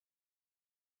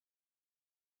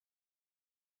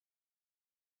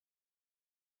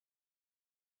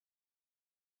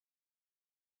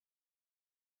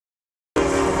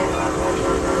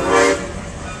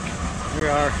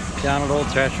are down at Old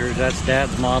Threshers. That's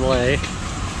Dad's Model A.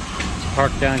 It's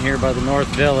parked down here by the North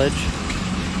Village.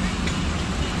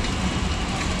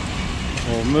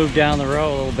 We'll move down the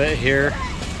road a little bit here.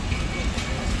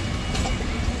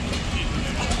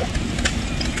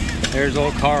 There's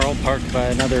old Carl parked by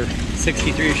another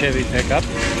 63 Chevy pickup.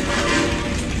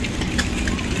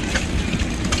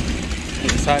 We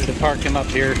decided to park him up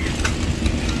here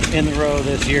in the row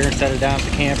this year instead of down at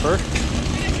the camper.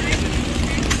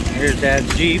 Here's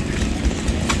Dad's Jeep.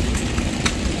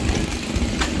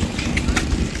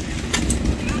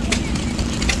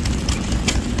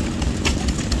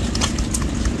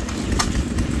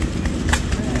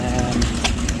 And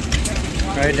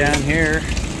right down here,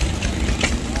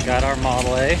 got our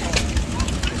Model A.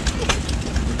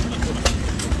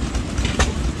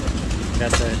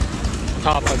 Got the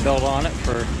top I built on it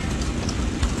for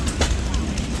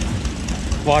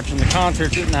watching the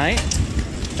concerts at night.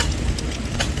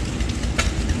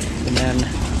 And then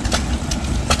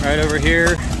right over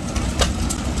here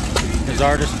is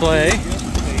our display.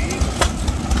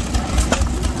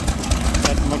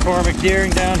 Got the McCormick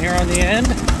Deering down here on the end.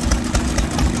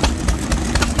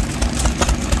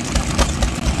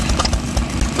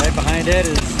 Right behind it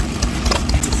is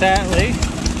the Satley.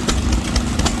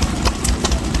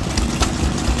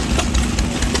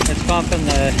 It's pumping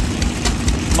the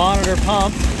monitor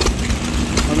pump.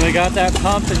 When we got that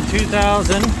pump in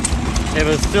 2000, it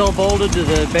was still bolted to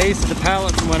the base of the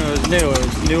pallet from when it was new. It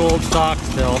was new old stock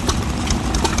still.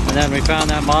 And then we found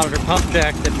that monitor pump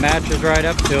jack that matches right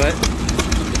up to it.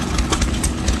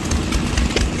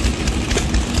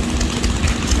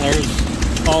 There's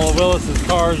all of Willis's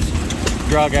cars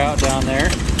drug out down there.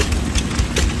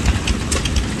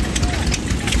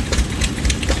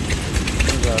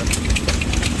 There's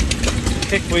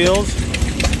kick wheels.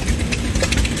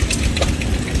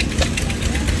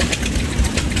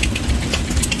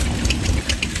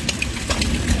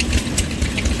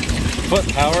 Foot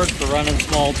powered for running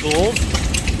small tools.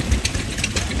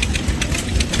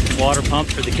 Water pump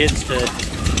for the kids to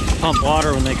pump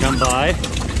water when they come by.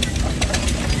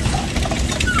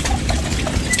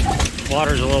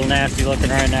 Water's a little nasty looking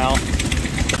right now.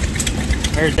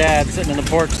 There's Dad sitting in the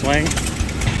porch swing.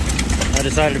 I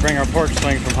decided to bring our porch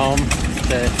swing from home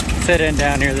to sit in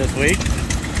down here this week.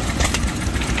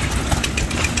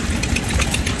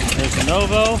 There's the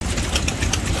Novo.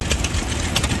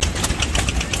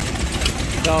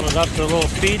 Belted up to a little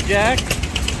speed jack.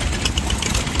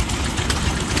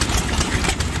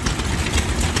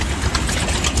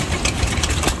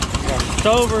 Got a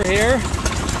Stover here.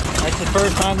 That's the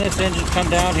first time this engine's come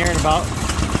down here in about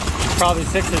probably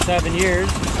 6 or 7 years.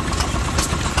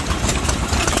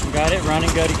 We got it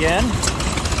running good again.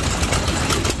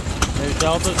 There's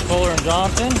Deltas, Fuller and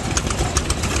Johnson.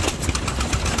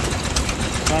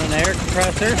 Running the air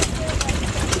compressor.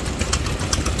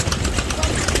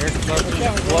 Air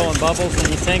compressor blowing bubbles in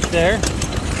the sink there.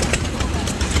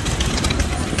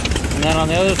 And then on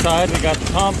the other side we got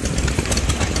the pump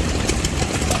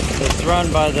that's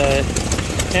run by the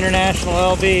International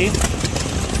LB.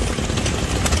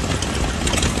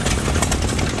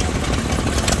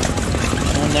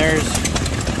 And there's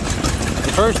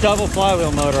the first double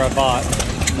flywheel motor I bought.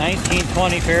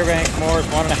 1920 Fairbanks Morse,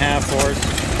 1.5 horse.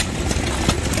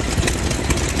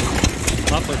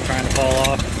 Muffler's trying to fall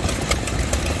off.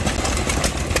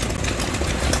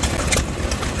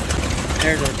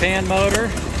 There's our fan motor.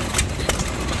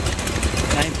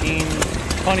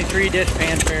 1923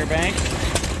 dishpan Fairbanks.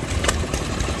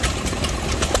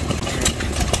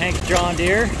 Hank John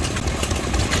Deere.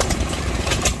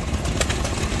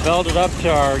 Belted up to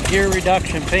our gear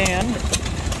reduction fan.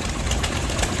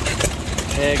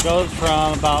 It goes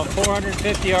from about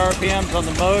 450 RPMs on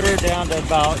the motor down to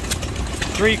about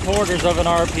 3/4 of an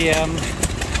RPM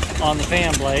on the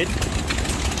fan blade.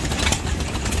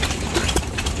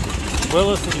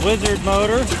 Willis's Wizard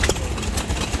motor.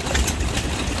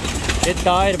 It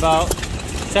died about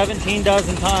 17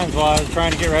 dozen times while I was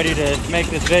trying to get ready to make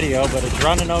this video, but it's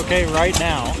running okay right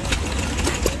now.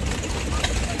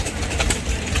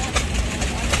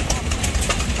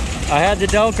 I had the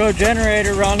Delco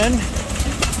generator running,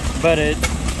 but it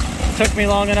took me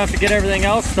long enough to get everything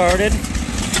else started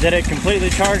that it completely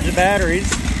charged the batteries,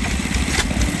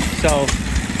 so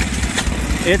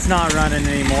it's not running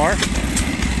anymore.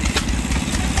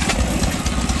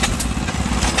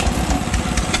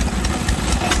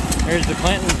 Here's the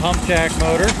Clinton pump jack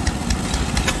motor.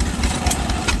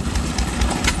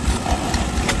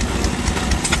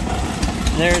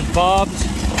 There's Bob's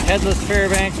headless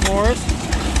Fairbanks Morris.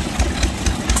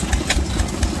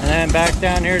 And then back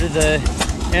down here to the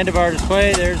end of our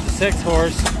display, there's the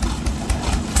 6-horse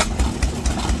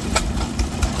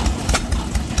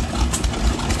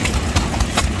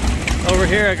Over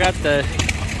here I got the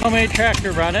homemade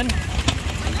tractor running.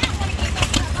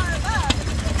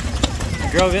 I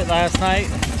drove it last night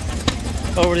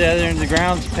over the other end of the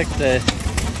grounds, picked the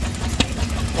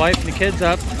wife and the kids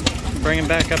up, bring them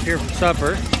back up here for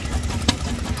supper.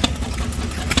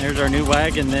 There's our new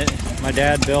wagon that my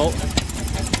dad built.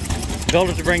 Built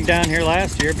it to bring down here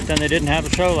last year, but then they didn't have a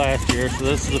show last year, so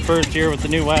this is the first year with the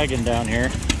new wagon down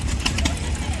here.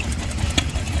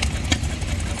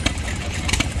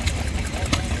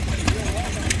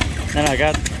 Then I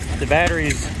got the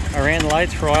batteries, I ran the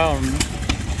lights for a while and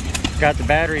got the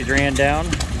batteries ran down,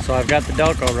 so I've got the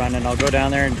Delco running. I'll go down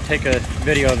there and take a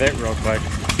video of it real quick.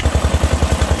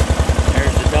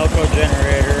 There's the Delco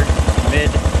generator, mid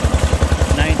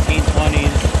 1920